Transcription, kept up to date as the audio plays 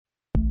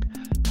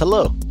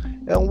Hello,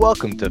 and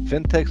welcome to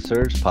Fintech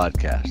Surge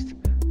Podcast,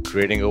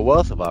 creating a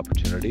wealth of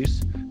opportunities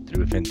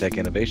through fintech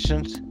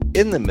innovations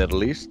in the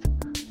Middle East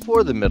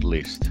for the Middle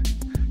East.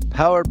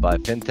 Powered by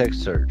Fintech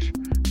Surge,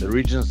 the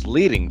region's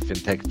leading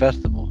fintech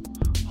festival,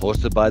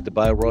 hosted by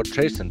Dubai World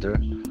Trade Center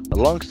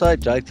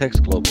alongside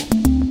GITEX Global.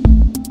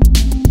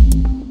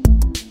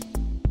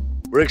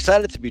 We're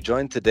excited to be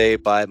joined today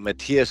by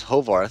Matthias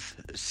Horvath,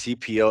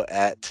 CPO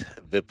at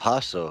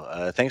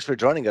Vipasso. Thanks for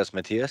joining us,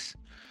 Matthias.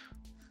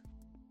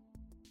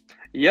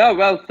 Yeah,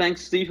 well,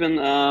 thanks, Stephen,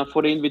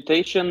 for the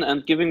invitation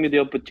and giving me the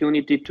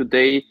opportunity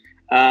today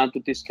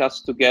to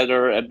discuss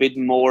together a bit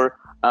more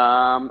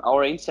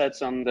our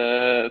insights on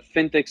the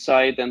fintech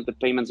side and the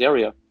payments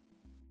area.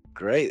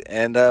 Great.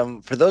 And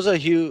for those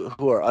of you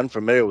who are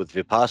unfamiliar with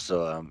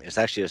Vipasso, it's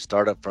actually a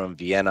startup from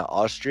Vienna,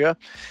 Austria,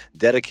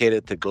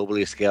 dedicated to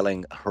globally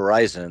scaling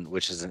Horizon,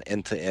 which is an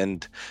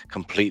end-to-end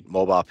complete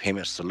mobile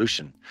payment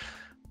solution.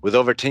 With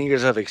over 10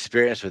 years of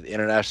experience with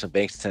international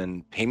banks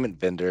and payment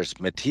vendors,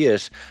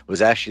 Matthias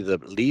was actually the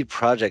lead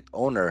project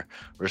owner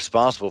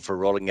responsible for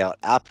rolling out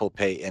Apple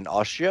Pay in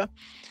Austria.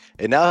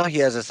 And now he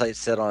has a sight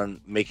set on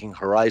making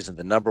Horizon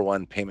the number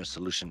one payment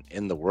solution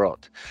in the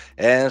world.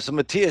 And so,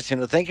 Matthias,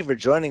 thank you for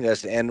joining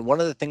us. And one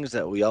of the things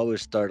that we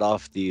always start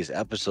off these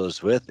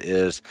episodes with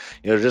is,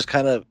 just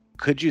kind of,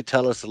 could you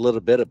tell us a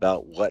little bit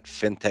about what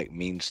fintech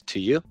means to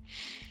you?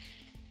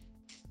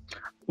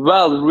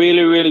 Well,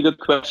 really, really good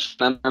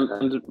question.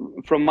 And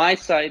from my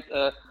side,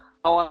 how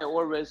I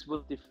always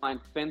would define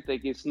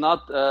fintech is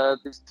not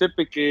this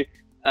typical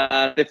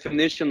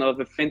definition of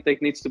a fintech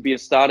needs to be a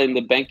starter in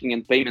the banking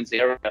and payments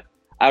area.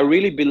 I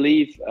really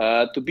believe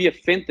to be a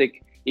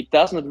fintech, it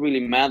does not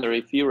really matter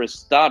if you're a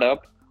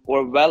startup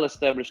or a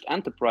well-established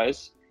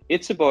enterprise.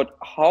 It's about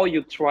how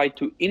you try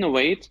to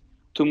innovate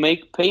to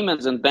make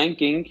payments and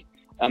banking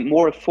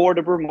more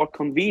affordable, more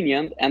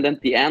convenient, and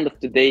at the end of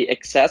the day,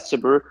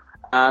 accessible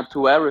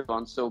to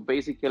everyone. So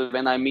basically,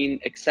 when I mean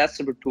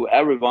accessible to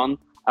everyone,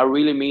 I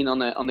really mean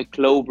on a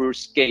global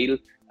scale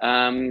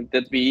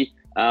that we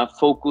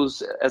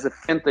focus as a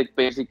fintech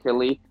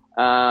basically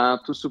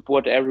to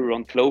support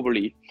everyone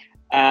globally.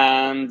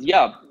 And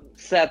yeah,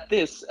 said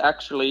this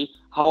actually,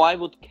 how I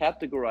would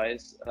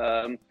categorize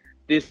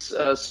this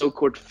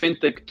so-called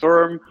fintech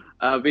term,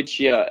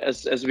 which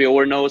as we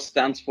all know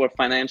stands for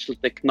financial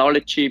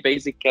technology.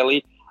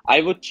 Basically,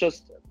 I would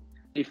just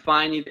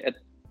define it at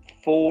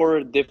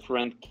four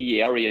different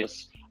key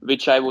areas,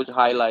 which I would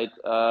highlight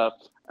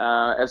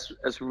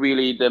as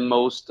really the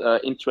most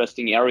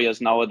interesting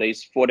areas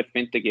nowadays for the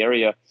fintech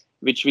area,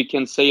 which we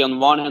can say on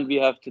one hand, we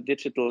have the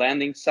digital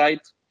lending side.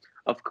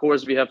 Of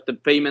course, we have the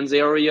payments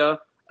area,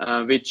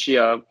 which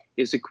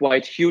is a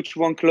quite huge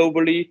one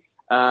globally.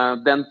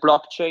 Then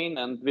blockchain,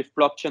 and with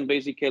blockchain,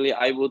 basically,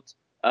 I would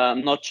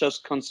not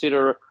just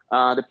consider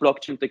the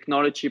blockchain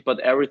technology,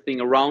 but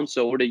everything around.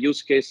 So all the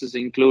use cases,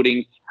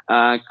 including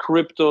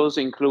cryptos,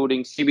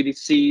 including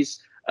CBDCs,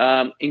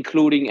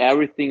 including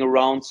everything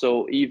around.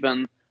 So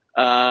even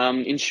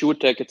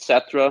insurtech,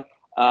 etc.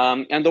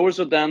 And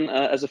also then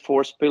as a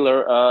fourth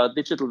pillar,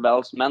 digital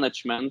wealth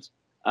management,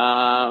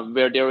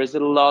 where there is a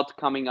lot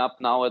coming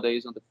up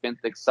nowadays on the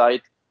fintech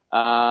side.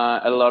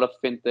 A lot of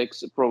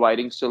fintechs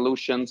providing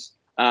solutions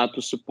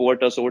to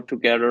support us all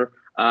together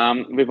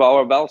with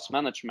our wealth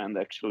management,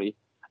 actually.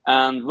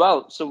 And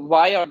well, so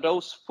why are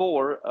those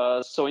four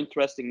so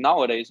interesting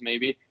nowadays?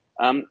 Maybe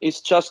it's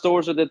just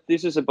also that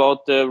this is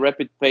about the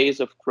rapid pace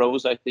of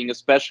growth. I think,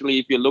 especially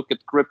if you look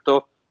at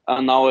crypto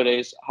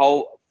nowadays,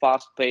 how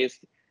fast paced,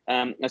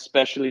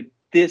 especially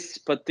this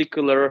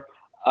particular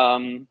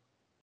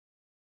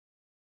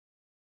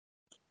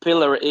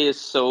pillar is.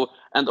 So,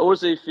 and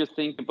also if you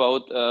think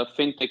about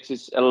fintechs,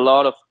 is a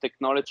lot of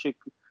technology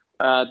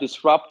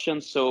disruption.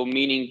 So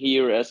meaning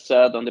here, as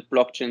said, on the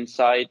blockchain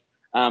side,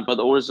 but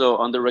also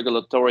on the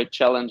regulatory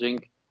challenging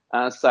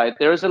side,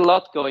 there is a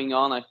lot going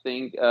on, I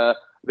think,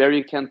 where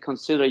you can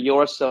consider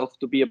yourself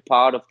to be a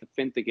part of the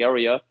fintech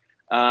area.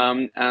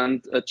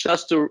 And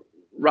just to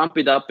ramp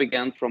it up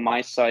again from my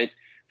side,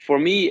 for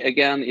me,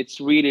 again, it's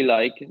really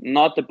like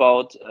not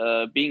about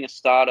being a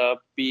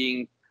startup,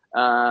 being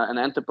an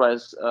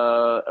enterprise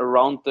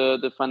around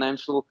the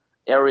financial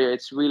area.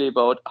 It's really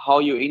about how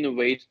you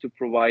innovate to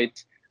provide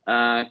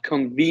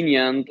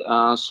convenient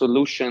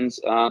solutions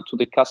to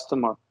the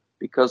customer.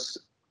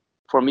 Because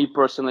for me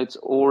personally, it's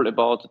all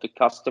about the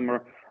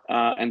customer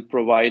and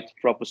provide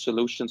proper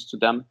solutions to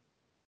them.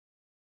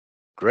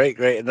 Great,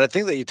 great. And I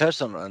think that you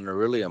touched on a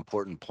really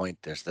important point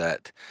is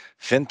that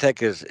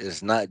fintech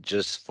is not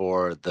just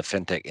for the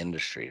fintech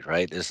industry,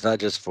 right? It's not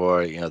just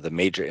for, the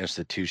major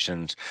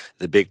institutions,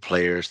 the big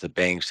players, the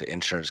banks, the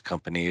insurance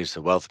companies,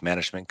 the wealth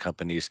management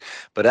companies,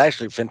 but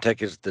actually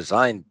fintech is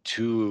designed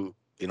to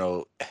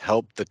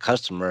help the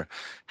customer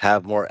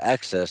have more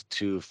access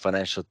to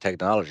financial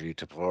technology,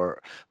 to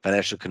for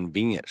financial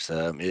convenience.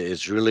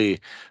 It's really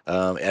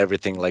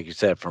everything, like you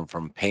said,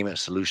 from payment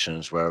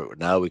solutions, where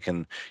now we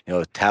can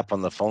tap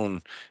on the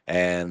phone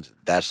and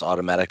that's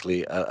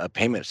automatically a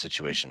payment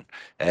situation.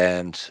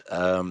 And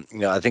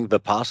I think the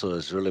Paso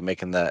is really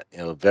making that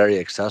very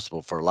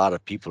accessible for a lot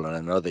of people. And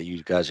I know that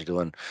you guys are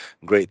doing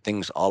great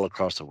things all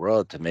across the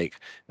world to make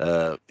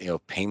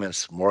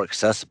payments more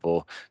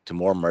accessible to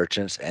more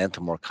merchants and to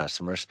more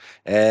customers.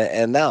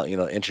 And now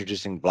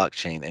introducing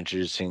blockchain,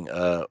 introducing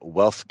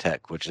wealth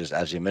tech, which is,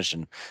 as you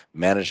mentioned,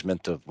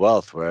 management of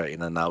wealth, where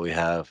now we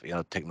have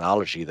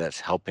technology that's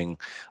helping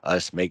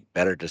us make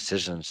better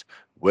decisions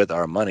with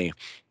our money.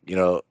 you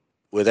know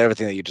with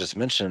everything that you just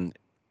mentioned,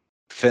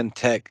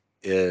 fintech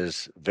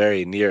is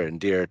very near and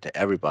dear to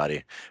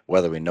everybody,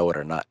 whether we know it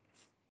or not.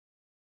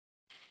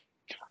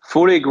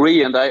 Fully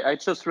agree. And I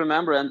just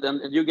remember, and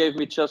you gave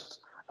me just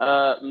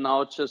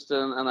now just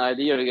an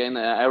idea again.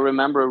 I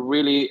remember a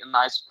really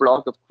nice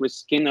blog of Chris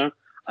Skinner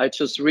I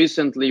just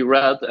recently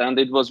read, and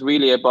it was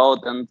really about,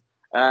 and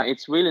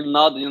it's really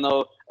not,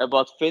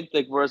 about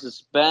fintech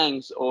versus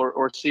banks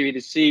or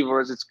CBDC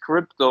versus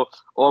crypto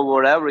or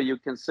whatever you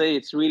can say.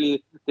 It's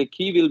really, the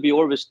key will be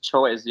always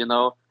choice.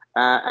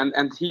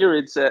 And here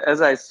it's,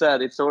 as I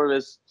said, it's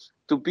always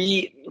to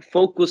be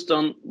focused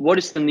on what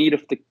is the need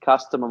of the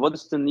customer, what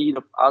is the need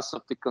of us,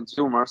 of the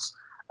consumers.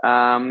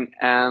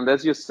 And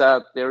as you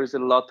said, there is a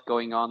lot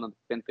going on the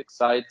fintech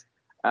side,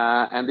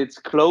 and it's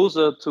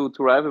closer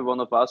to every one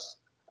of us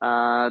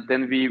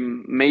than we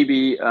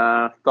maybe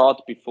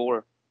thought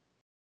before.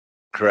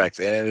 Correct.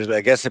 And I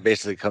guess it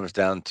basically comes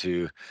down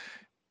to,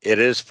 it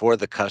is for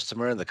the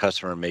customer, and the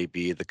customer may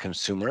be the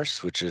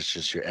consumers, which is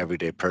just your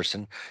everyday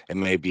person. It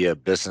may be a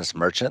business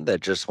merchant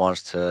that just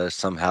wants to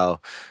somehow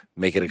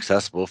make it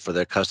accessible for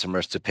their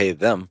customers to pay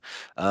them.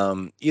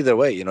 Either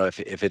way,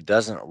 if it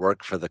doesn't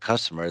work for the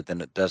customer,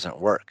 then it doesn't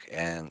work.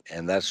 And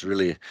that's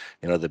really,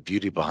 the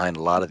beauty behind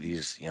a lot of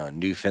these,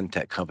 new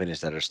fintech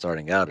companies that are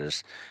starting out,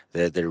 is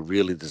that they're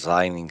really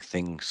designing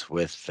things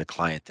with the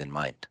client in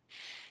mind.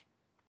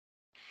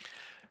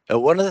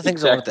 One of the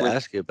things I wanted to Exactly.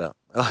 ask you about,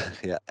 oh,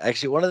 yeah,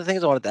 actually, one of the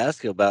things I wanted to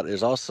ask you about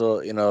is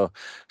also,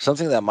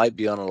 something that might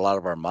be on a lot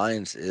of our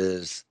minds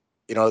is,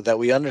 that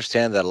we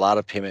understand that a lot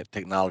of payment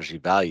technology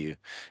value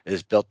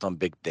is built on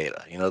big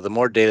data. The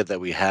more data that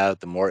we have,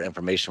 the more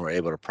information we're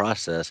able to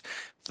process,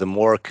 the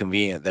more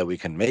convenient that we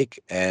can make,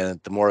 and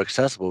the more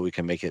accessible we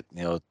can make it,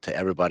 to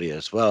everybody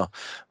as well.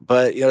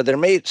 But, there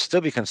may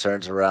still be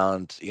concerns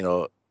around,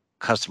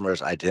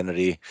 customers'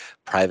 identity,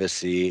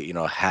 privacy,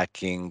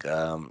 hacking,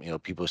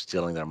 people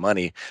stealing their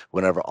money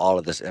whenever all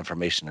of this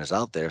information is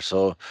out there.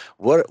 So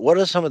what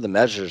are some of the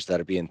measures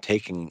that are being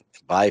taken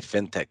by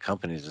fintech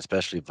companies,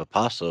 especially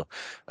Vipasso,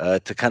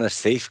 to kind of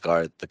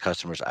safeguard the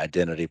customer's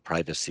identity,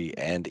 privacy,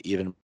 and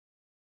even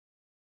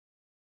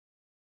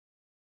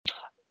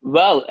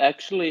Well,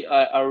 actually,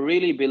 I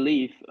really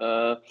believe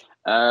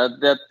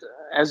that,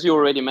 as you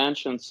already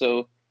mentioned,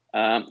 so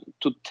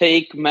to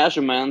take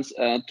measurements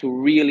to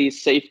really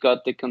safeguard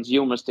the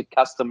consumers, the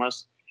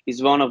customers,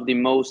 is one of the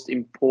most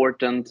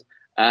important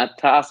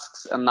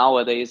tasks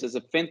nowadays as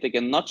a fintech,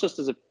 and not just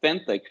as a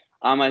fintech,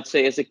 I might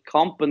say as a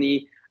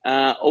company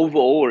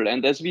overall.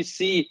 And as we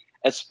see,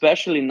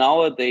 especially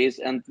nowadays,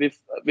 and with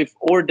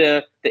all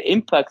the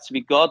impacts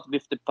we got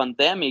with the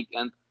pandemic,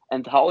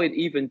 and how it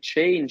even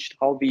changed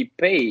how we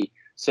pay.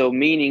 So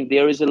meaning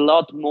there is a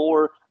lot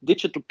more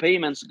digital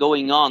payments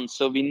going on.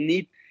 So we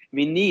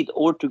need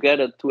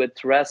altogether to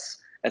address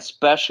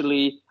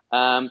especially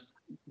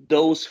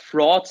those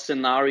fraud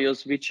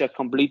scenarios which are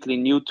completely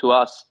new to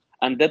us.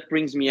 And that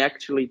brings me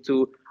actually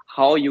to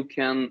how you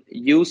can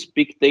use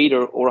big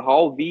data, or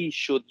how we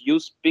should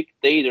use big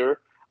data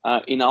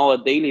in our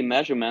daily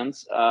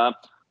measurements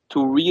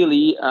to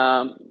really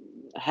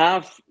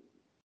have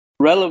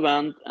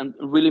relevant and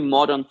really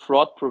modern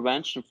fraud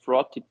prevention,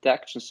 fraud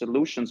detection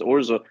solutions.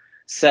 Also,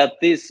 said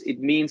this, it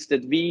means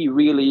that we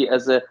really,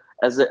 as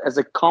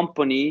a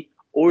company,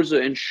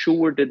 also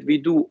ensure that we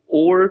do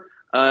all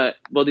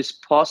what is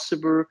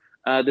possible.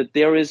 That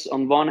there is,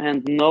 on one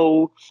hand,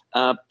 no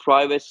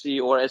privacy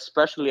or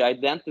especially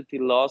identity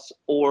loss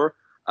or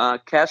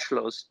cash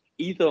flows,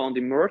 either on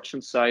the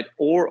merchant side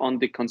or on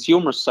the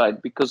consumer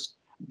side, because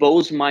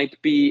both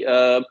might be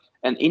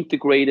an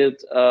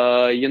integrated,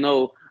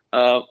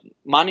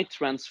 money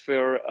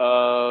transfer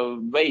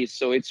ways.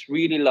 So it's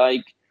really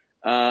like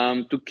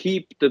to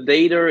keep the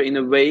data in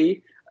a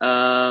way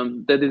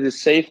that it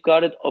is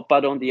safeguarded,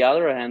 but on the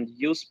other hand,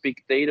 use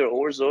big data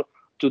also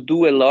to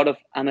do a lot of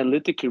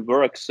analytical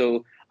work.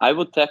 So I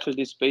would tackle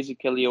this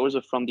basically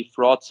also from the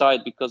fraud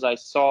side, because I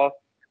saw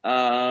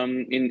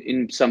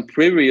in some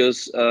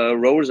previous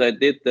roles I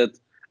did that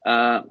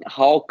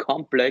how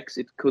complex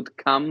it could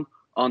come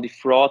on the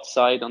fraud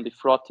side, on the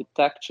fraud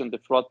detection, the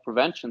fraud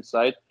prevention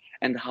side,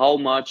 and how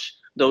much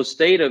those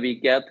data we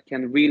get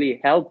can really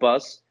help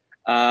us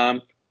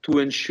to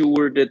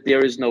ensure that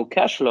there is no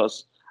cash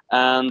loss.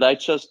 And I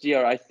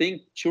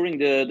think during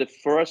the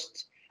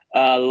first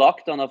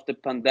lockdown of the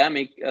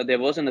pandemic, there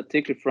was an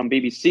article from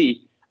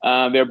BBC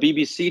where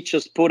BBC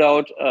just put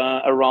out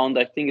around,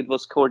 I think it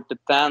was called the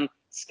 10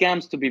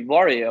 scams to be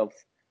wary of.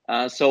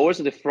 So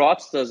also the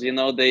fraudsters,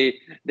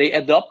 they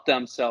adopt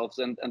themselves,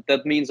 and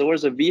that means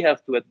also we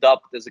have to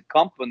adopt as a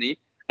company,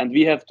 and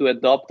we have to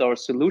adopt our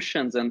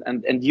solutions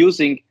and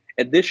using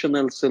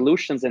additional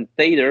solutions and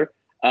data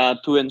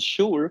to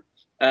ensure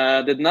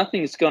that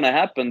nothing is going to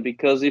happen.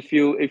 Because if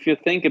you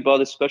think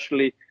about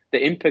especially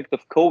the impact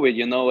of COVID,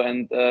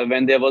 and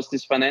when there was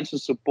this financial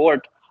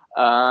support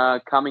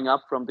coming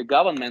up from the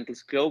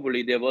governments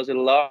globally, there was a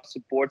lot of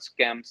support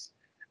scams.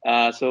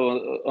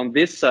 So on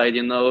this side,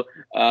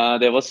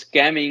 there was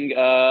scamming,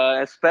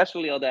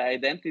 especially on the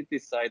identity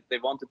side. They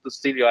wanted to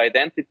steal your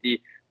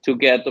identity to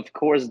get, of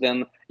course,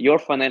 then your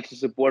financial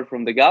support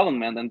from the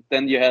government. And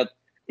then you had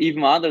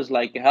even others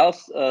like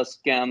health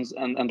scams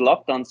and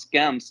lockdown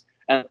scams.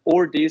 And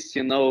all this,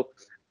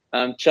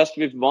 just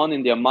with one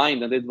in their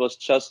mind. And it was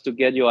just to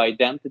get your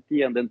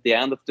identity. And at the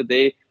end of the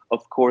day,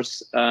 of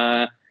course,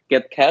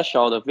 get cash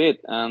out of it.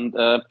 And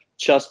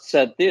just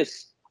said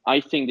this, I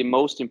think the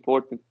most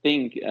important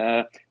thing,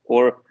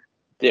 or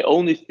the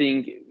only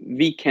thing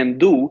we can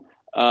do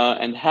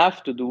and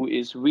have to do,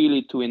 is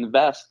really to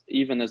invest,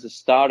 even as a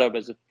startup,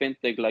 as a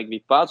fintech like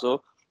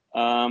Vipasso,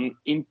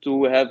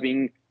 into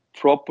having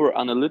proper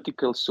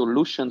analytical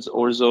solutions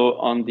also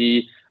on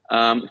the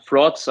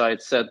fraud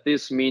side. Said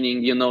this,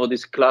 meaning,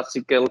 this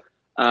classical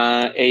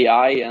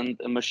AI and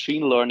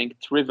machine learning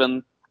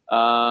driven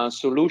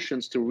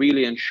solutions to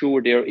really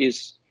ensure there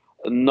is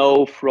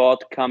no fraud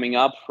coming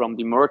up from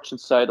the merchant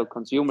side or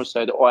consumer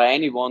side or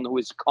anyone who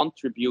is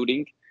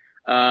contributing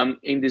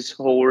in this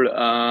whole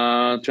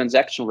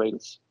transaction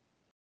rails.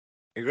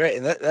 Great,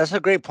 and that's a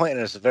great point,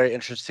 and it's a very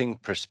interesting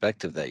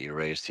perspective that you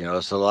raised.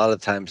 So a lot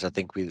of times I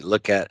think we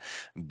look at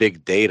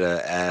big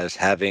data as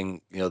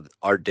having,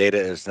 our data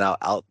is now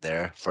out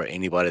there for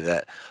anybody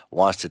that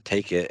wants to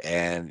take it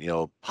and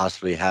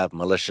possibly have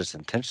malicious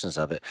intentions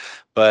of it.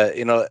 But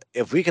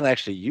if we can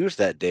actually use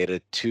that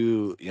data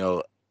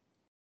to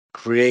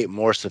create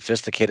more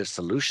sophisticated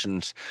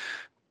solutions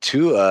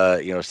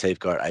to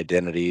safeguard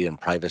identity and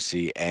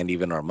privacy and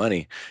even our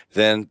money,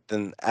 then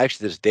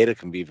actually this data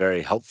can be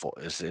very helpful.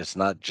 It's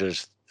not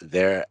just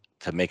there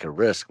to make a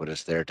risk, but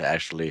it's there to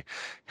actually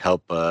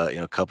help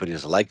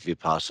companies like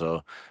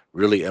Vipasso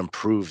really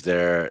improve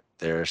their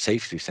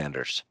safety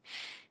standards.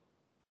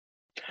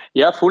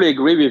 Yeah, fully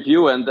agree with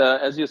you. And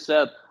as you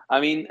said,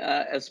 I mean,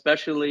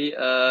 especially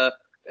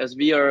as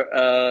we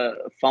are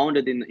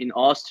founded in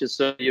Austria,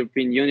 so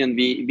European Union,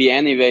 we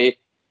anyway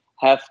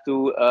have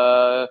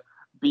to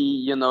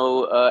be,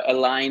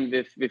 aligned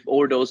with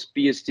all those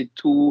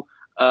PSD2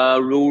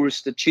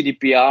 rules, the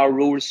GDPR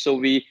rules. So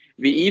we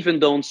even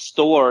don't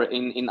store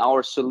in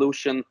our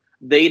solution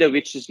data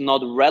which is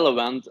not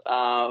relevant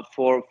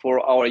for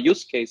our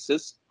use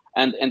cases,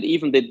 and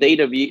even the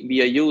data we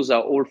use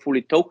are all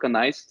fully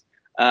tokenized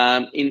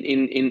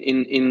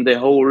in the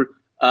whole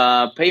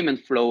payment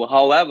flow.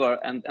 However,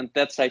 and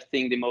that's, I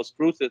think, the most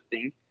crucial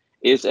thing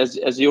is,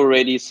 as you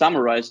already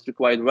summarized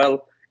quite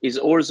well, is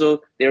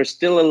also there's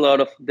still a lot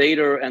of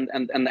data and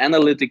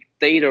analytic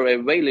data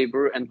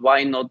available, and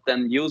why not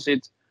then use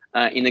it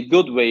in a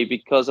good way?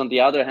 Because on the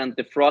other hand,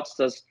 the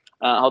fraudsters,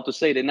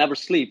 they never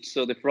sleep.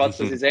 So the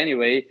fraudsters is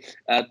anyway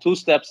 2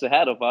 steps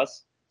ahead of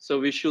us.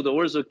 So we should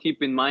also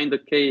keep in mind,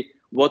 okay,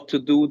 what to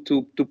do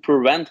to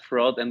prevent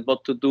fraud, and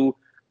what to do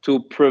to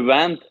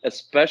prevent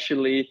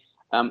especially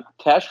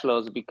cash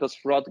flows, because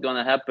fraud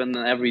gonna happen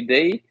every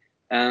day.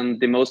 And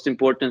the most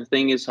important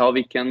thing is how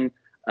we can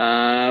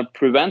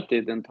prevent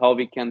it, and how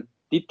we can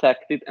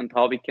detect it, and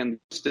how we can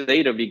use the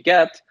data we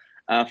get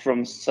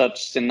from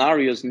such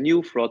scenarios,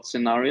 new fraud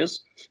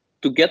scenarios,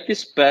 to get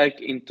this back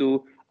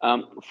into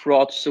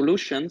fraud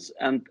solutions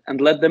and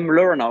let them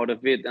learn out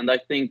of it. And I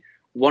think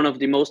one of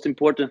the most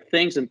important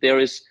things, and there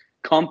is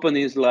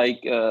companies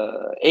like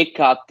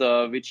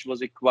ECAT, which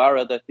was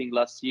acquired, I think,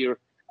 last year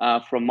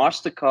from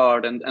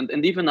MasterCard,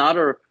 and even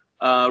other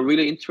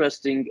really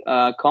interesting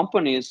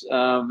companies,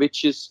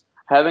 which is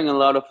having a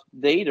lot of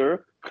data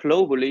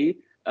globally,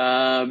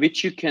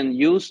 which you can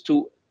use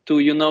to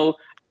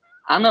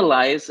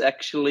analyze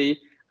actually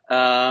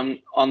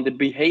on the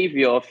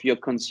behavior of your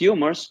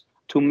consumers,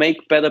 to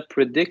make better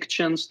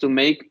predictions, to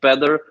make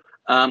better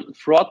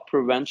fraud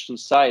prevention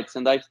sites.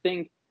 And I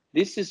think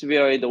this is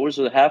where it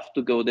also have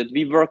to go, that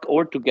we work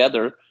all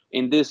together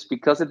in this,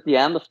 because at the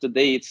end of the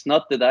day, it's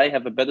not that I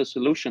have a better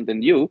solution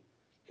than you,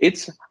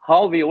 it's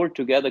how we all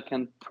together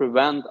can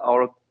prevent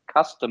our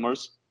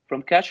customers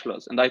from cash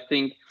flows. And I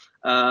think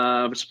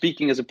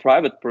speaking as a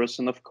private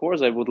person, of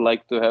course, I would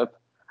like to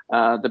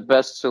have the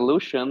best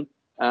solution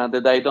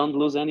that I don't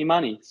lose any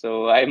money.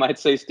 So I might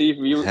say, Steve,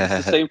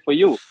 it's the same for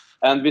you.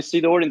 And we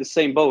sit all in the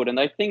same boat. And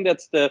I think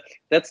that's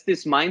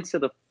this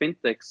mindset of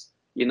fintechs,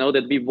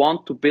 that we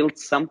want to build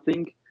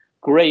something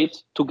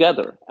great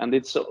together. And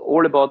it's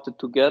all about the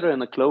together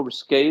in a global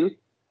scale,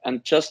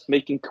 and just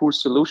making cool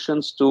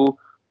solutions to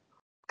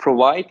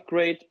provide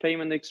great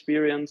payment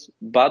experience,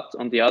 but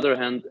on the other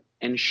hand,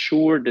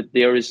 ensure that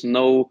there is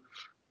no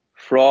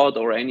fraud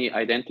or any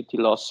identity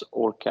loss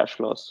or cash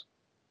loss.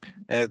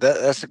 And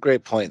that's a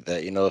great point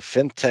that,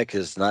 fintech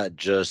is not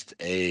just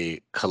a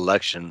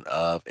collection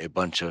of a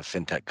bunch of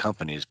fintech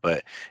companies,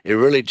 but it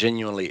really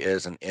genuinely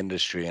is an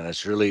industry and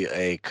it's really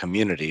a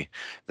community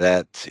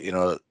that,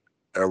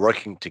 are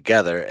working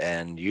together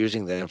and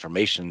using the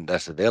information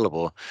that's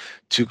available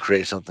to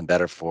create something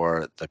better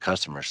for the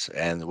customers.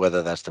 And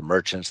whether that's the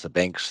merchants, the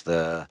banks,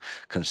 the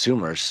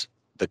consumers,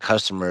 the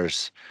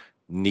customers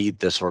need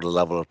this sort of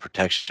level of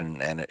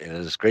protection. And it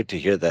is great to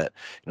hear that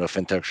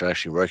fintechs are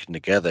actually working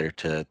together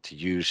to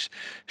use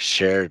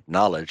shared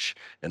knowledge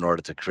in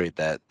order to create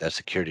that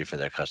security for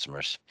their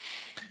customers.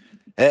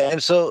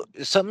 And so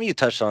something you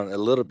touched on a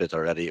little bit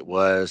already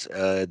was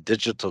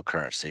digital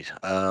currency.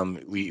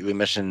 We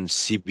mentioned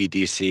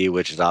CBDC,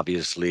 which is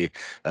obviously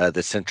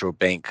the central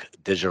bank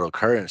digital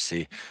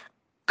currency.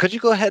 Could you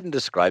go ahead and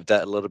describe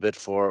that a little bit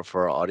for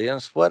our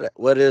audience?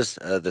 What is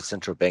the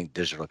central bank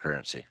digital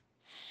currency?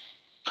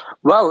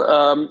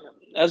 Well,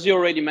 as you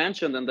already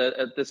mentioned, and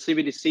the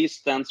CBDC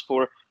stands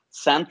for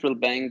Central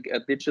Bank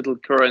Digital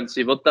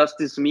Currency. What does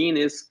this mean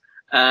is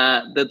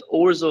that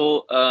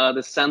also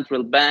the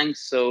central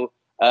banks, so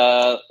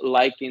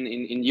like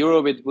in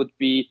Europe, it would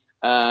be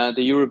the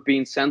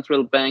European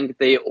Central Bank,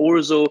 they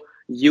also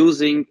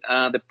using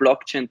the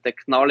blockchain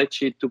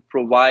technology to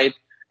provide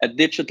a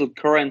digital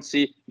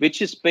currency,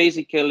 which is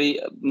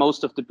basically,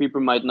 most of the people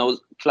might know,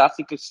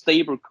 classical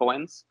stable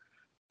coins.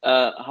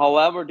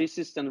 However, this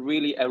is then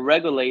really a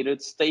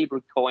regulated stable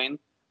coin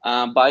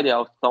by the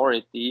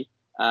authority,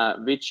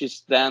 which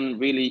is then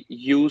really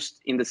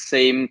used in the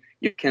same,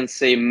 you can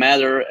say,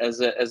 manner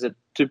as a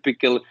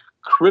typical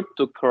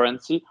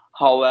cryptocurrency.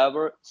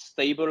 However,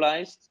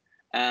 stabilized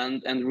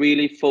and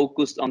really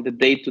focused on the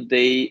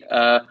day-to-day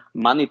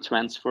money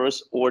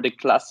transfers or the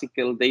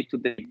classical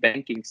day-to-day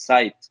banking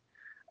side,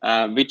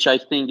 which I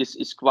think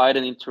is quite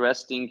an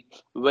interesting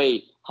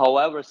way.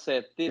 However,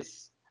 said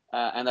this,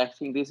 and I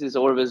think this is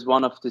always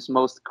one of the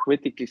most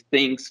critical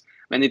things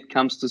when it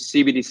comes to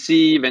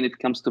CBDC, when it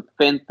comes to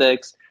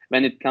fintechs,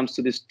 when it comes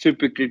to these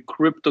typical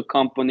crypto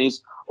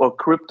companies or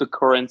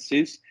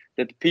cryptocurrencies,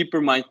 that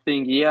people might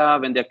think, yeah,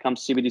 when there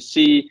comes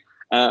CBDC,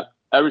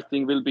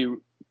 everything will be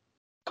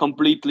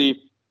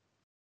completely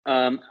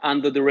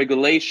under the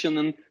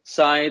regulation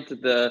side.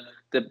 The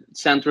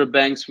central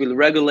banks will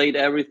regulate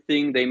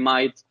everything. They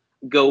might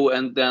go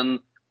and then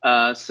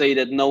say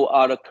that no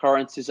other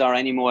currencies are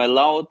anymore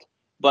allowed.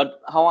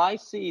 But how I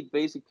see it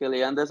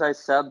basically, and as I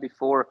said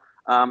before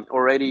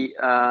already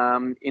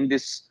in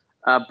this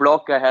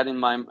blog I had in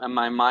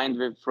my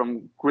mind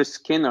from Chris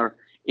Skinner,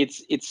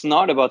 it's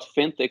not about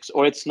fintechs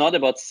or it's not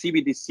about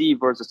CBDC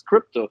versus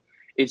crypto.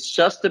 It's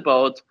just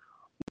about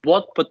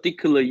what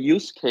particular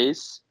use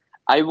case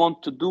I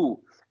want to do.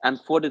 And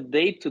for the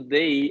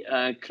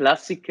day-to-day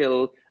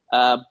classical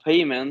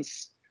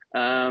payments,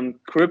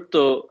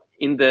 crypto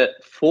in the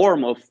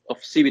form of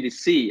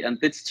CBDC, and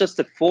it's just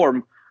a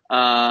form,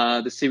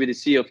 the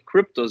CBDC of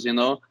cryptos,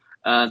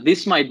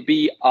 this might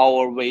be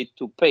our way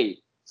to pay.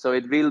 So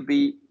it will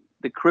be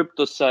the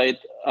crypto side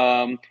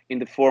in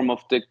the form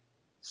of the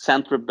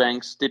central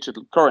bank's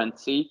digital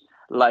currency,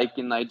 like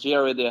in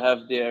Nigeria, they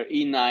have their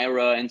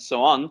e-Naira and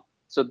so on.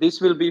 So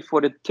this will be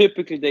for the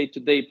typical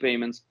day-to-day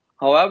payments.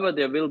 However,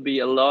 there will be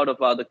a lot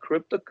of other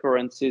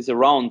cryptocurrencies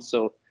around.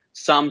 So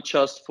some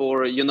just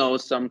for,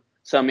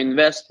 some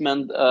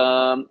investment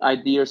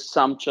ideas,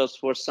 some just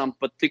for some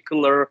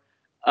particular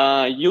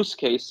use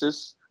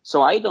cases.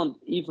 So I don't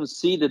even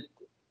see that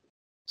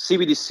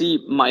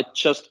CBDC might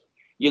just,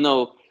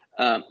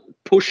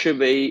 push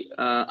away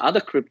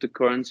other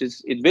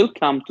cryptocurrencies. It will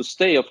come to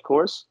stay, of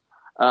course.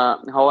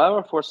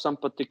 However, for some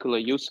particular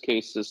use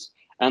cases.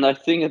 And I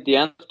think at the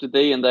end of the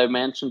day, and I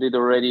mentioned it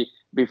already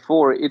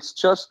before, it's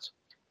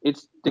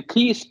the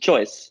key is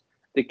choice.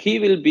 The key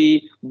will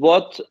be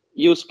what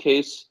use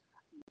case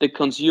the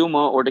consumer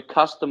or the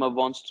customer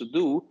wants to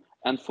do.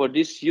 And for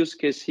this use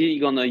case,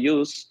 he's gonna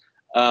use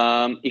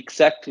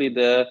exactly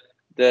the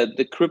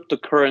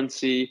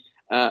cryptocurrency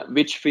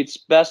which fits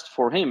best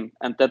for him.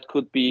 And that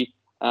could be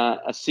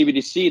a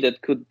CBDC,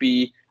 that could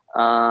be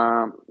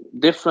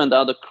different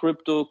other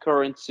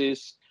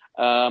cryptocurrencies,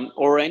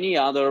 or any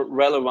other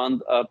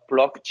relevant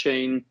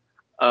blockchain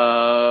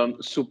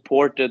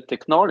supported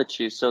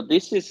technology. So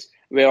this is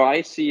where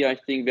I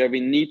think, where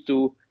we need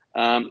to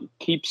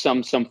keep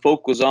some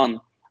focus on.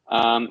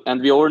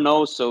 And we all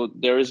know, so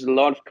there is a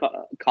lot of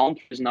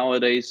countries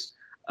nowadays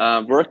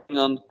working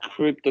on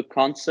crypto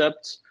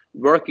concepts,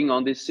 working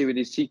on these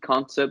CBDC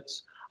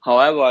concepts.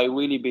 However, I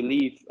really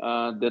believe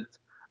that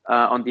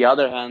on the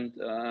other hand,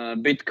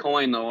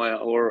 Bitcoin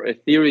or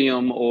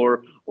Ethereum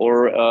or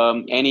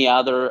any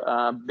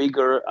other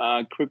bigger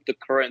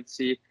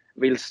cryptocurrency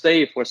will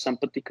stay for some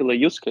particular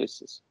use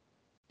cases.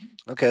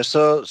 Okay,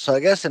 so I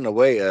guess in a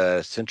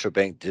way, central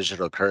bank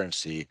digital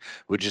currency,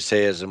 would you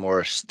say is a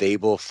more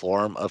stable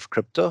form of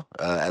crypto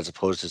as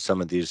opposed to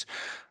some of these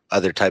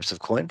other types of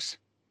coins?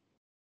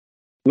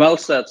 Well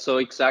said. So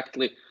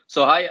exactly.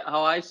 So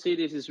how I see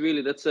this is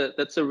really that's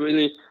a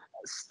really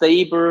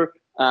stable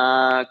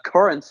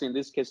currency, in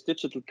this case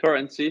digital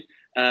currency,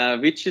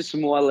 which is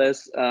more or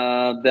less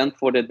then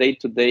for the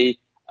day-to-day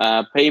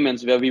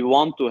payments, where we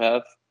want to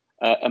have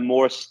a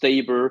more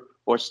stable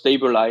or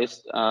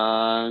stabilized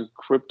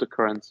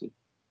cryptocurrency.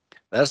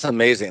 That's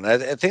amazing. I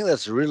think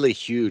that's really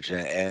huge,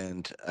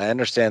 and I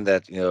understand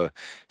that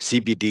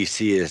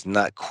CBDC is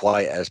not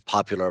quite as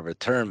popular of a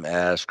term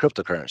as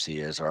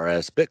cryptocurrency is or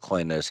as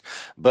Bitcoin is.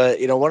 But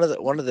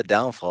one of the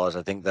downfalls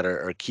I think that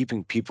are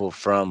keeping people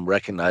from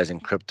recognizing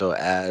crypto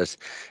as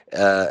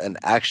an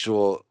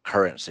actual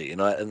currency,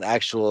 an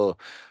actual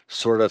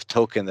sort of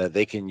token that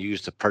they can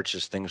use to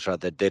purchase things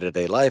throughout their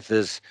day-to-day life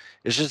is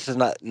it's just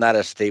not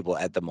as stable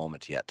at the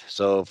moment yet.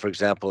 So, for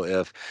example,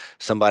 if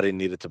somebody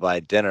needed to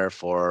buy dinner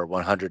for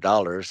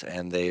 $100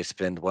 and they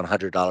spend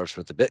 $100 worth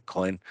of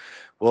Bitcoin,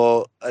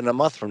 well, in a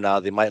month from now,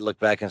 they might look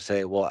back and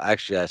say, well,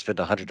 actually, I spent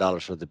 $100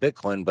 worth of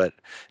Bitcoin, but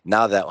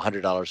now that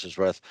 $100 is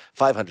worth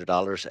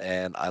 $500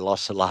 and I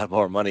lost a lot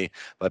more money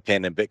by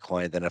paying in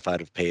Bitcoin than if I'd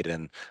have paid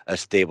in a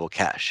stable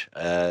cash.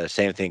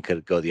 Same thing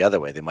could go the other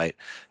way. They might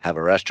have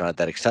a restaurant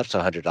that accepts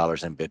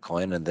 $100 in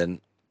Bitcoin, and then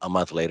a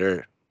month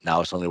later,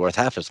 now it's only worth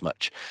half as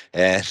much.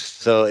 And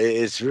so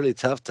it's really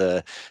tough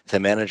to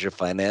manage your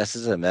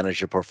finances and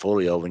manage your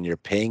portfolio when you're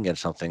paying in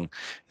something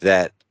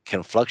that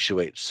can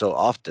fluctuate so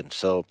often.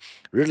 So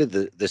really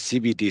the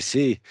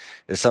CBDC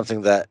is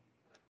something that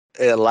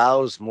it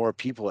allows more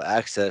people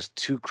access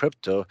to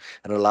crypto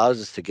and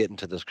allows us to get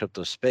into this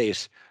crypto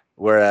space.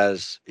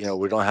 Whereas,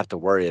 we don't have to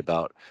worry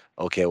about,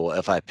 okay, well,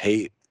 if I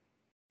pay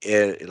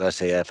let's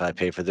say if I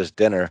pay for this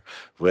dinner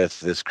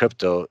with this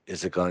crypto,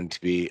 is it going to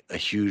be a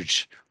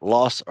huge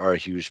loss or a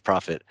huge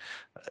profit?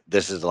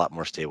 This is a lot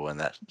more stable in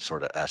that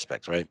sort of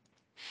aspect, right?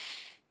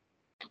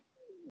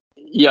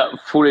 Yeah,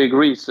 fully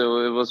agree.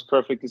 So it was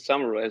perfectly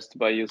summarized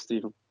by you,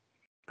 Stephen.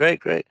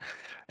 Great, great.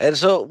 And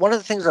so one of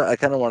the things that I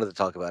kind of wanted to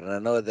talk about, and I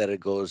know that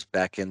it goes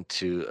back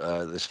into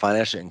this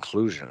financial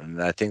inclusion,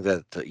 and I think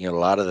that a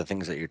lot of the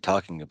things that you're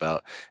talking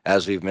about,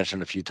 as we've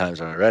mentioned a few times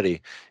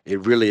already,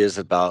 it really is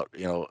about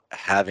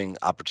having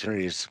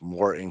opportunities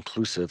more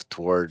inclusive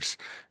towards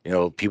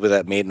people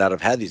that may not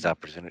have had these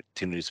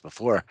opportunities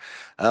before.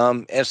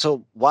 And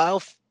so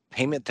while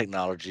payment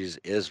technologies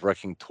is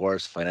working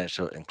towards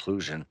financial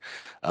inclusion,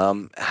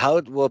 how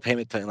will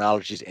payment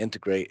technologies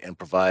integrate and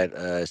provide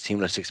a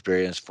seamless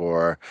experience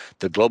for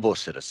the global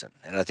citizen?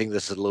 And I think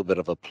this is a little bit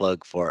of a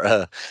plug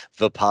for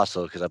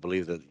Vipasso, because I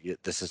believe that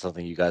this is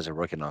something you guys are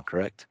working on,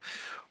 correct?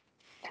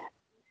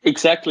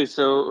 Exactly.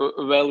 So,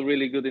 well,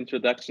 really good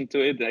introduction to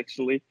it,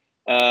 actually.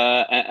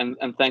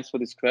 And thanks for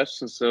this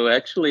question. So,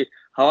 actually,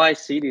 how I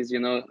see this,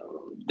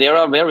 there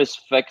are various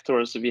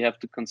factors we have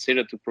to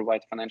consider to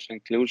provide financial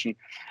inclusion.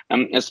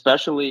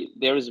 Especially,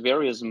 there is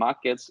various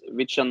markets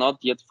which are not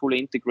yet fully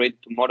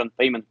integrated to modern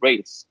payment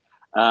rails.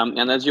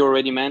 And as you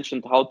already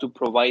mentioned, how to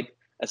provide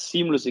a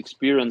seamless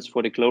experience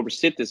for the global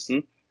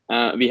citizen,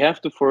 we have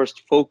to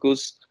first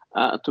focus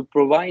to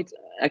provide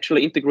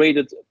actually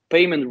integrated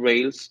payment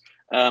rails,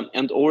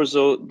 and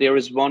also, there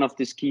is one of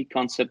these key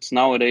concepts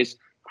nowadays,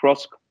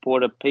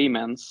 cross-border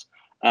payments,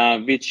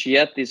 which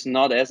yet is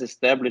not as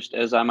established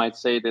as I might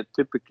say the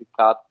typical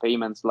card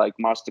payments like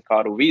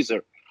MasterCard or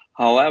Visa.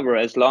 However,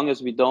 as long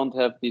as we don't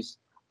have this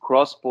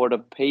cross-border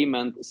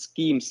payment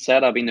scheme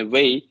set up in a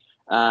way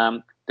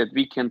that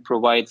we can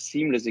provide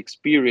seamless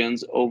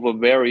experience over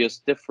various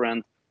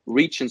different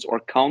regions or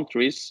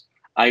countries,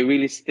 I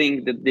really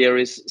think that there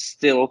is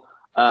still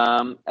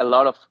a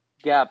lot of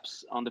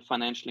gaps on the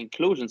financial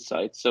inclusion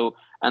side. So,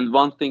 and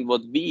one thing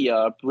what we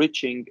are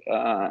bridging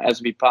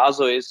as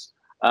Vipasso is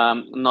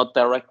not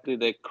directly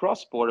the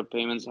cross-border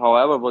payments.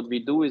 However, what we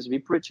do is we're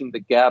bridging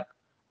the gap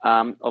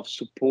of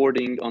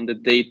supporting on the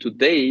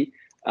day-to-day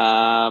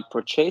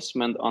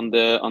purchasement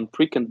on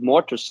brick and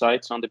mortar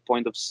sites on the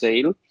point of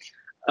sale,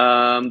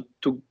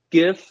 to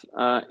give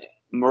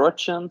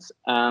merchants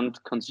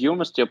and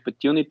consumers the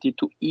opportunity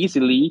to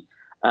easily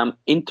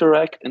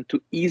interact and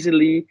to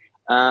easily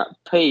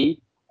pay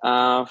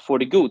for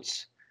the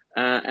goods,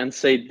 and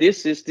say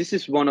this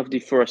is one of the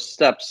first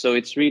steps. So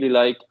it's really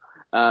like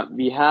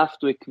we have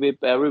to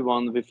equip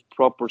everyone with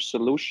proper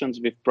solutions,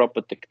 with proper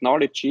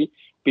technology,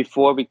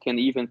 before we can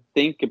even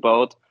think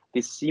about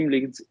this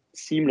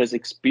seamless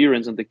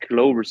experience on the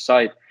global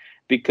side.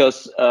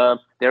 Because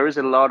there is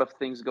a lot of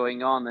things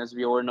going on, as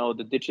we all know,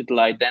 the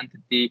digital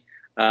identity,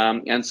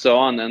 and so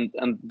on.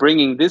 And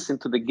bringing this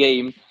into the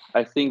game,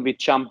 I think we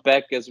jump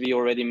back, as we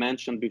already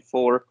mentioned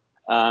before,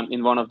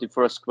 in one of the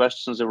first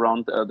questions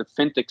around the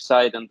fintech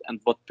side and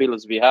what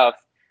pillars we have,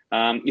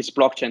 is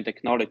blockchain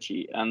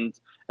technology, and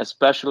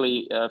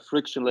especially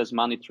frictionless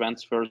money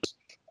transfers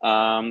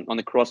on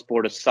the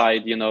cross-border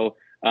side.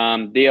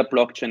 Their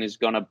blockchain is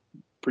going to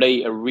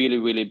play a really,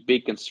 really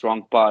big and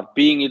strong part,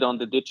 being it on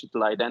the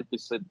digital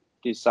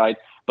identity side,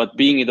 but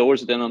being it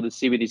also then on the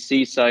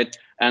CBDC side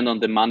and on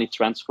the money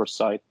transfer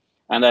side.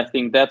 And I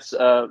think that's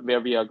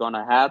where we are going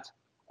to head.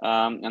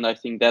 And I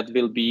think that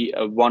will be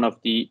one of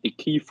the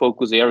key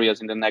focus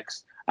areas in the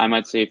next, I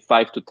might say,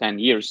 5 to 10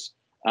 years,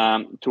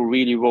 to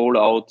really roll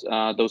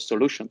out those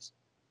solutions.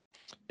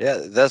 Yeah,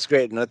 that's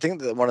great. And I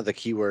think that one of the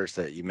key words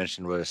that you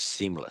mentioned was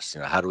seamless.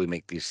 How do we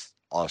make these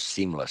all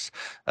seamless?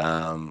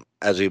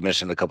 As we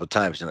mentioned a couple of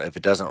times, if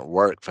it doesn't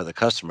work for the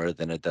customer,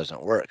 then it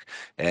doesn't work.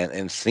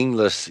 And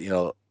seamless,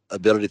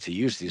 ability to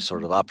use these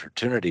sort of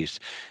opportunities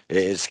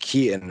is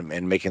key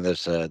in making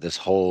this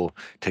whole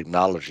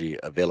technology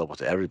available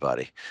to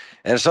everybody.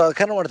 And so I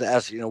kind of wanted to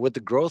ask, with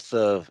the growth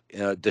of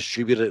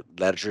distributed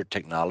ledger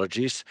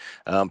technologies,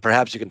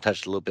 perhaps you can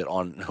touch a little bit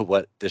on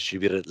what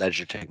distributed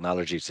ledger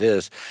technologies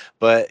is,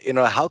 but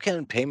how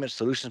can payment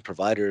solutions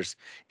providers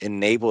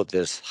enable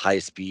this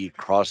high-speed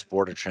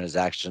cross-border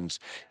transactions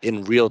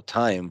in real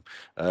time?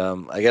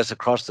 I guess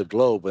across the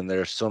globe, when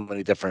there's so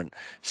many different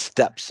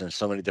steps and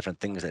so many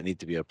different things that need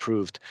to be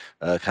approved,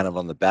 kind of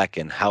on the back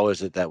end. How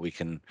is it that we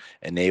can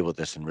enable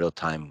this in real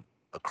time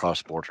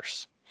across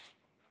borders?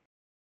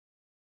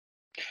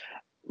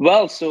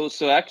 Well, so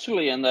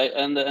actually,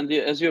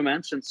 as you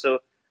mentioned,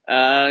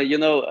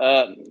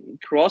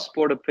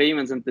 cross-border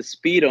payments and the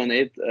speed on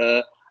it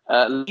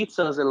leads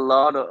us a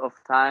lot of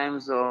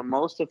times, or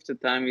most of the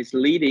time, is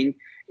leading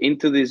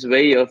into this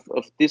way of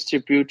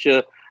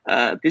distributed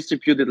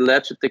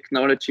ledger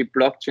technology,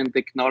 blockchain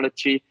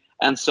technology,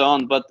 and so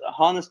on. But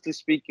honestly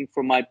speaking,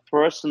 from my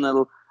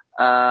personal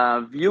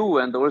view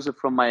and also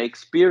from my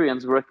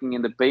experience working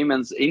in the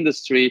payments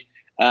industry,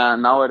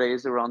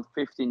 nowadays around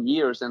 15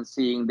 years and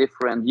seeing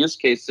different use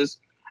cases,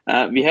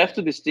 we have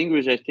to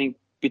distinguish, I think,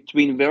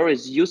 between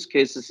various use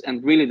cases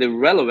and really the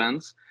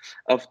relevance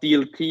of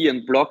DLT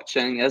and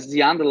blockchain as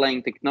the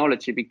underlying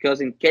technology. Because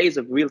in case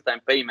of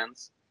real-time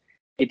payments,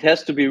 it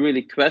has to be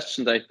really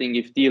questioned, I think,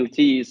 if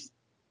DLT is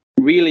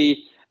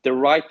really the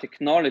right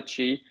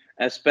technology,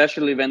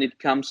 especially when it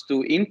comes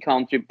to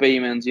in-country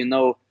payments,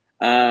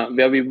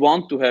 where we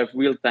want to have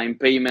real-time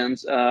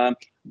payments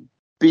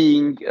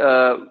being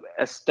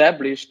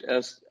established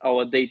as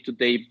our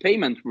day-to-day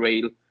payment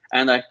rail.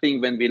 And I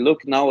think when we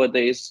look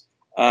nowadays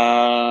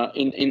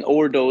in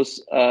all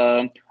those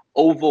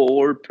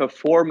overall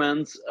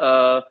performance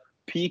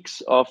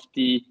peaks of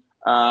the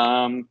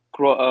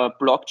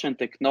blockchain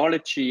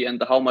technology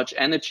and how much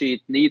energy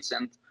it needs,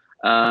 and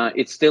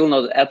it's still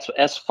not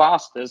as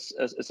fast as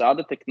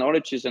other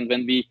technologies. And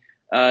when we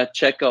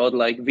check out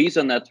like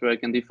Visa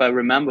network, and if I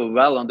remember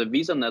well, on the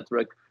Visa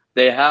network,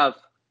 they have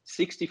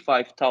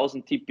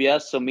 65,000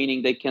 TPS, so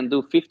meaning they can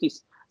do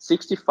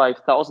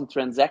 65,000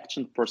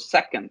 transactions per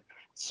second.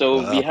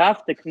 So we Wow.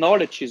 have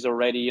technologies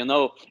already,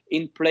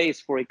 in place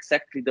for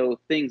exactly those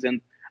things.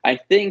 And I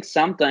think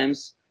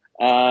sometimes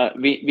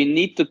we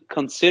need to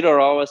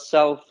consider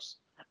ourselves,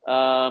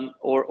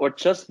 or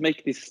just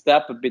make this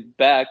step a bit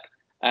back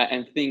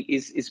and think,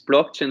 is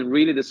blockchain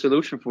really the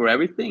solution for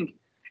everything?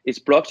 Is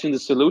blockchain the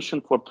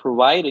solution for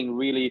providing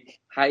really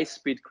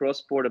high-speed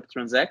cross-border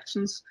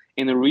transactions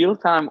in a real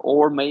time,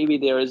 or maybe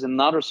there is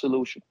another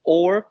solution,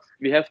 or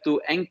we have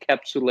to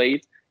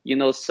encapsulate,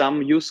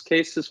 some use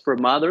cases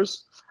from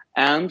others,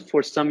 and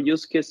for some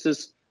use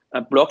cases,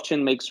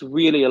 blockchain makes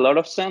really a lot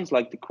of sense,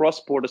 like the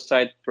cross-border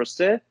side per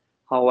se.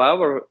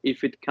 However,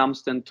 if it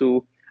comes then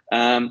to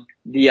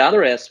the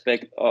other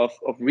aspect of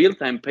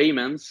real-time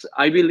payments,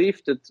 I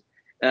believe that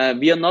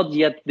we are not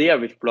yet there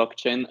with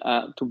blockchain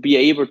to be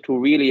able to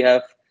really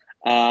have,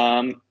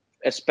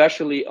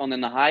 especially on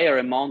a higher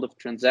amount of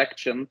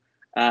transaction,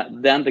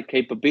 than the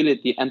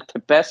capability and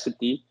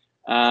capacity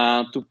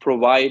to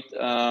provide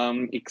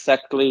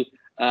exactly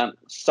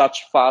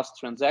such fast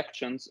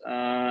transactions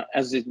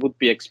as it would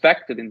be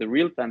expected in the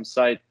real-time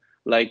side.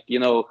 Like,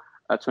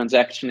 a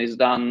transaction is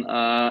done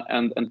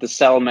and the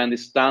settlement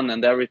is done,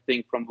 and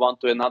everything from one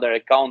to another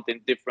account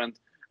in different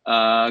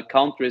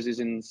countries is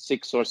in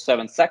 6 or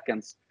 7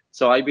 seconds.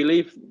 So I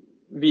believe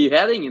we're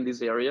heading in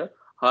this area.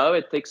 However,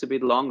 it takes a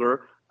bit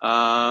longer,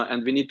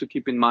 and we need to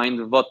keep in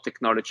mind what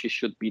technology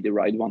should be the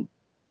right one.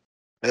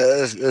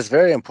 It's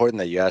very important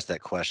that you ask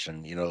that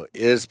question.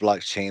 Is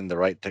blockchain the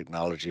right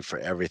technology for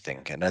everything?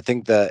 And I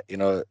think that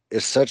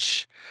it's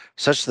such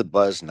the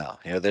buzz now.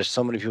 There's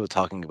so many people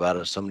talking about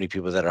it, so many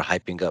people that are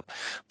hyping up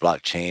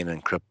blockchain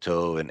and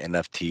crypto and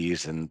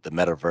NFTs and the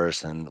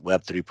metaverse and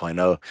Web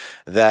 3.0,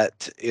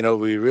 that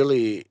we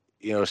really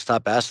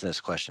stop asking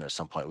this question at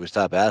some point. We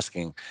stop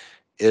asking,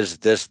 is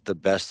this the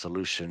best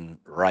solution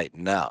right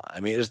now? I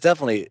mean, it's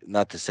definitely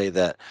not to say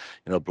that,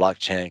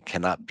 blockchain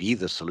cannot be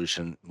the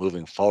solution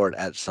moving forward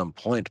at some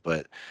point,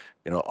 but,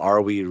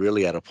 are we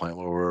really at a point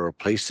where we're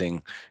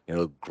replacing,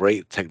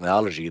 great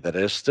technology that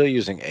is still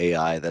using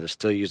AI, that is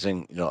still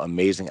using,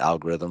 amazing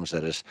algorithms,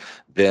 that has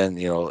been,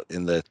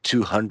 in the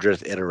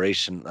 200th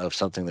iteration of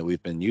something that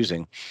we've been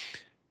using?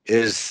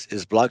 Is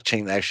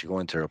blockchain actually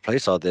going to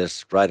replace all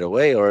this right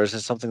away, or is it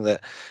something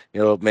that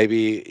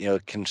maybe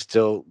can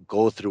still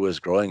go through its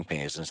growing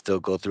pains and still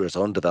go through its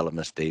own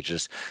development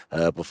stages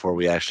before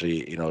we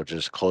actually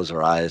just close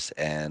our eyes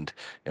and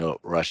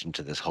rush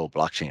into this whole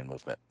blockchain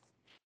movement?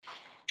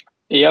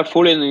 Yeah,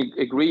 fully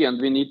agree, and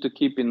we need to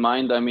keep in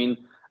mind. I mean,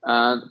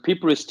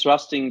 people is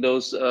trusting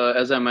those,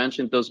 as I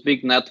mentioned, those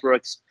big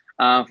networks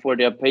for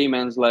their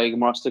payments, like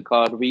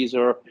Mastercard,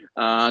 Visa,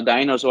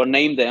 Dinos, or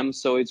name them.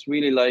 So it's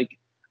really like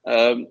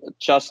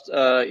Just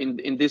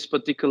in this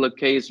particular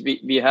case,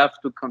 we have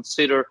to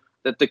consider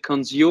that the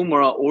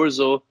consumer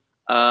also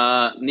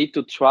need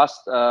to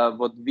trust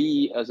what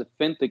we as a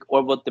fintech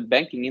or what the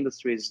banking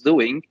industry is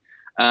doing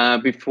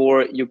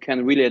before you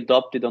can really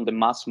adopt it on the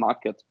mass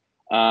market.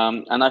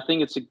 And I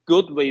think it's a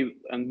good way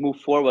and move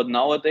forward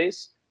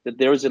nowadays that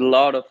there is a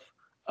lot of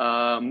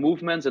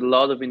movements, a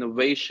lot of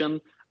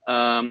innovation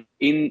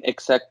in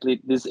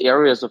exactly these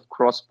areas of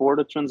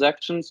cross-border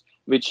transactions,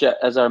 which,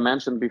 as I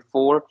mentioned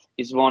before,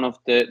 is one of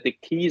the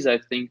keys, I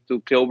think, to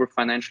global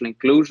financial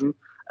inclusion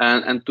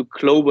and to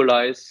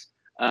globalize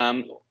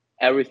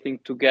everything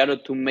together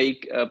to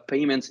make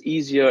payments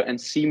easier and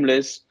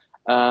seamless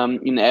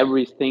in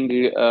every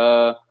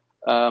single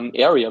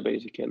area,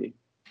 basically.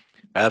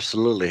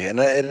 Absolutely, and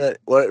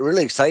what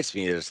really excites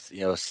me is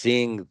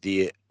seeing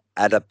the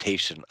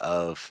adaptation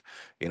of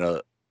you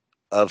know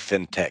of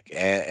fintech,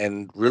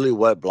 and really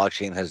what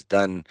blockchain has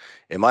done,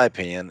 in my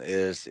opinion,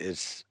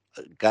 is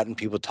gotten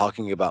people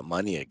talking about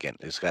money again.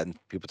 It's gotten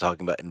people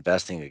talking about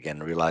investing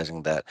again,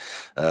 realizing that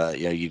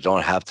you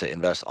don't have to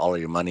invest all of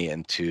your money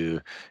into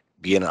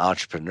being an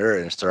entrepreneur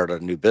and start a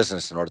new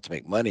business in order to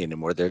make money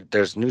anymore.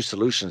 There's new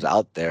solutions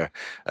out there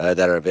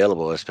that are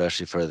available,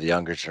 especially for the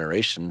younger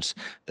generations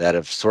that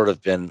have sort of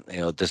been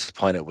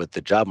disappointed with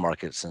the job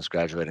market since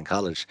graduating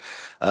college.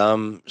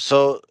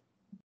 So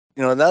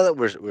now that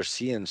we're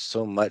seeing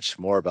so much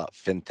more about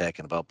fintech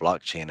and about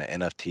blockchain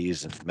and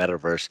NFTs and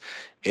metaverse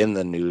in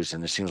the news,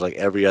 and it seems like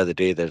every other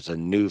day there's a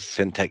new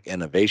fintech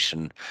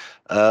innovation.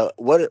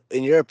 What,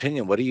 in your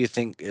opinion, what do you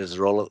think is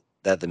the role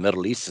that the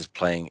Middle East is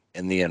playing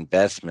in the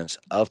investments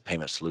of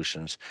payment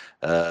solutions?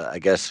 I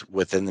guess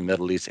within the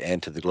Middle East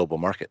and to the global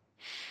market.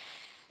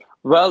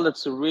 Well,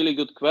 that's a really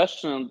good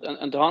question,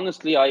 and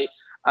honestly, I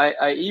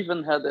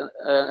even had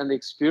an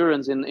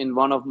experience in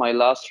one of my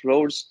last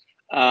roles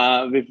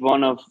with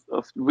one of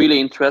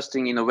really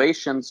interesting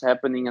innovations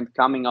happening and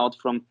coming out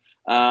from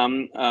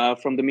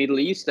the Middle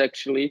East.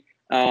 Actually,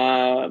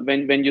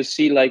 when you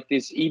see like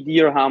this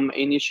e-dirham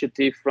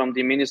initiative from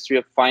the Ministry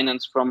of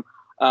Finance from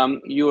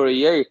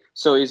UEA,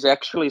 so it's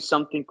actually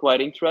something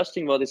quite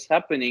interesting. What is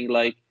happening,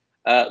 like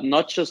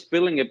not just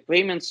building a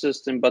payment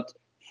system, but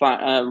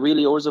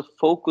really also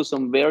focus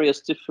on various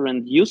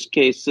different use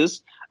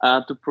cases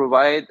to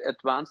provide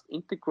advanced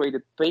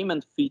integrated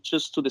payment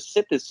features to the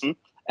citizen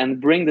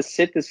and bring the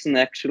citizen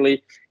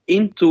actually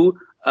into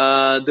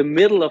the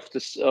middle of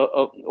this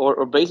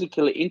or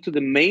basically into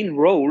the main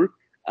role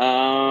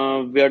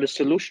where the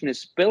solution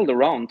is built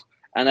around.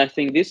 And I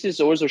think this is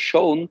also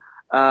shown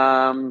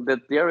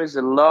that there is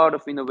a lot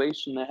of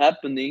innovation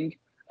happening,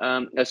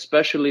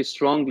 especially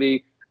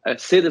strongly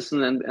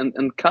citizen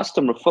and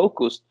customer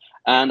focused.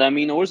 And I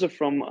mean, also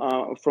from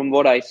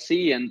what I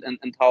see and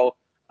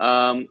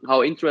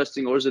how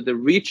interesting also the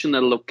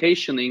regional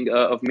locationing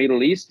of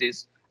Middle East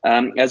is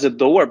as a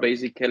door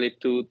basically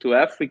to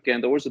Africa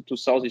and also to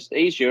Southeast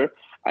Asia.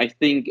 I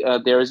think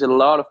there is a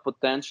lot of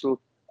potential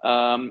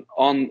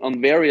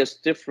on various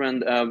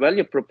different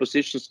value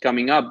propositions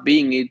coming up,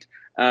 being it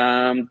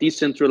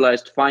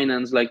decentralized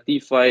finance like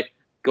DeFi,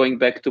 going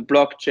back to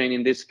blockchain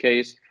in this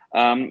case,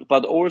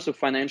 but also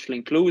financial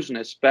inclusion,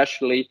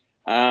 especially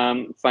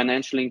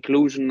financial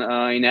inclusion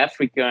in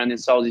Africa and in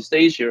Southeast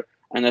Asia.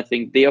 And I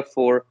think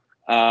therefore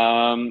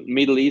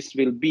Middle East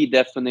will be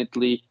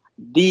definitely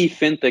the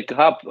fintech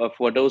hub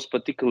for those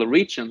particular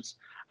regions.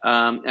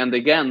 And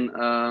again,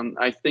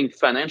 I think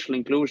financial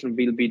inclusion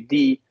will be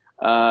the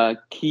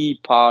key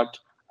part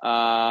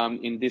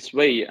in this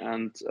way.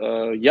 And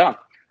yeah,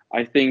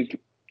 I think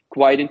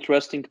quite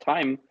interesting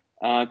time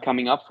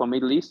coming up for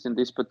Middle East in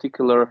this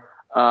particular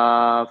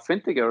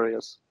fintech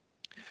areas.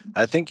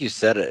 I think you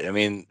said it. I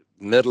mean,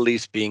 Middle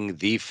East being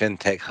the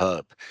fintech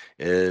hub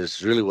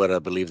is really what I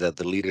believe that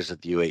the leaders of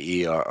the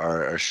UAE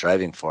are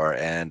striving for.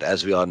 And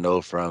as we all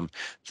know from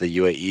the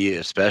UAE,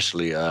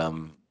 especially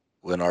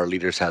when our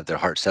leaders have their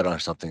heart set on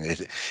something,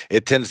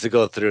 it tends to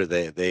go through.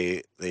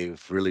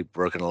 They've really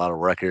broken a lot of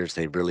records.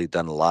 They've really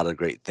done a lot of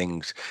great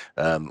things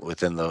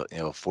within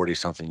the 40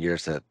 something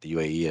years that the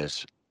UAE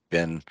has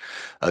been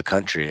a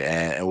country,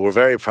 and we're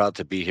very proud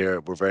to be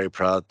here. We're very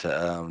proud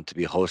to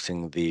be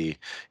hosting the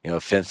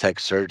FinTech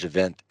Surge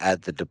event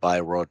at the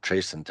Dubai World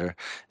Trade Center.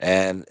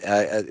 And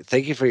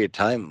thank you for your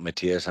time,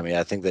 Matthias. I mean,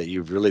 I think that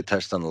you've really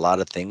touched on a lot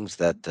of things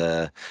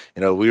that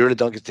we really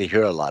don't get to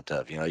hear a lot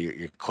of.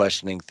 You're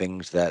questioning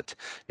things that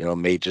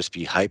may just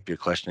be hype. You're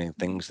questioning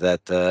things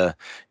that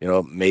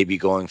may be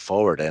going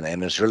forward,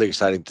 and it's really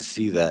exciting to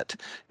see that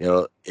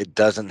it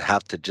doesn't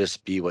have to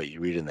just be what you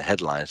read in the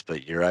headlines,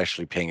 but you're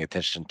actually paying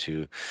attention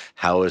to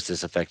how is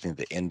this affecting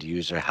the end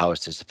user, how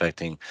is this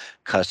affecting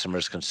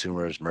customers,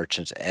 consumers,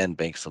 merchants, and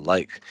banks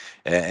alike.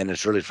 And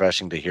it's really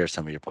refreshing to hear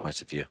some of your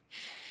points of view.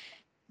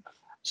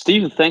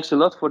 Stephen, thanks a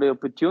lot for the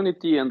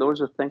opportunity, and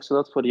also thanks a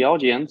lot for the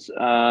audience.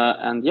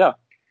 And yeah,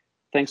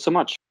 thanks so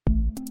much.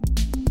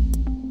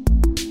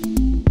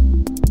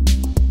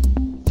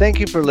 Thank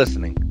you for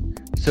listening.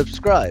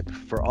 Subscribe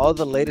for all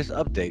the latest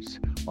updates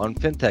on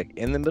fintech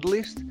in the Middle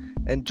East,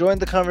 and join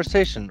the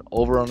conversation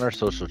over on our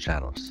social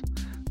channels.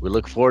 We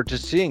look forward to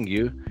seeing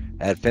you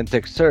at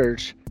Fintech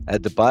Surge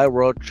at Dubai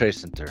World Trade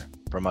Center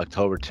from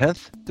October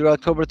 10th through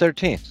October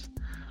 13th.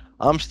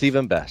 I'm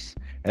Stephen Bess,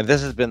 and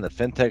this has been the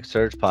Fintech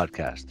Surge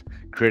podcast,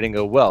 creating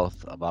a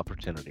wealth of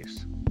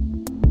opportunities.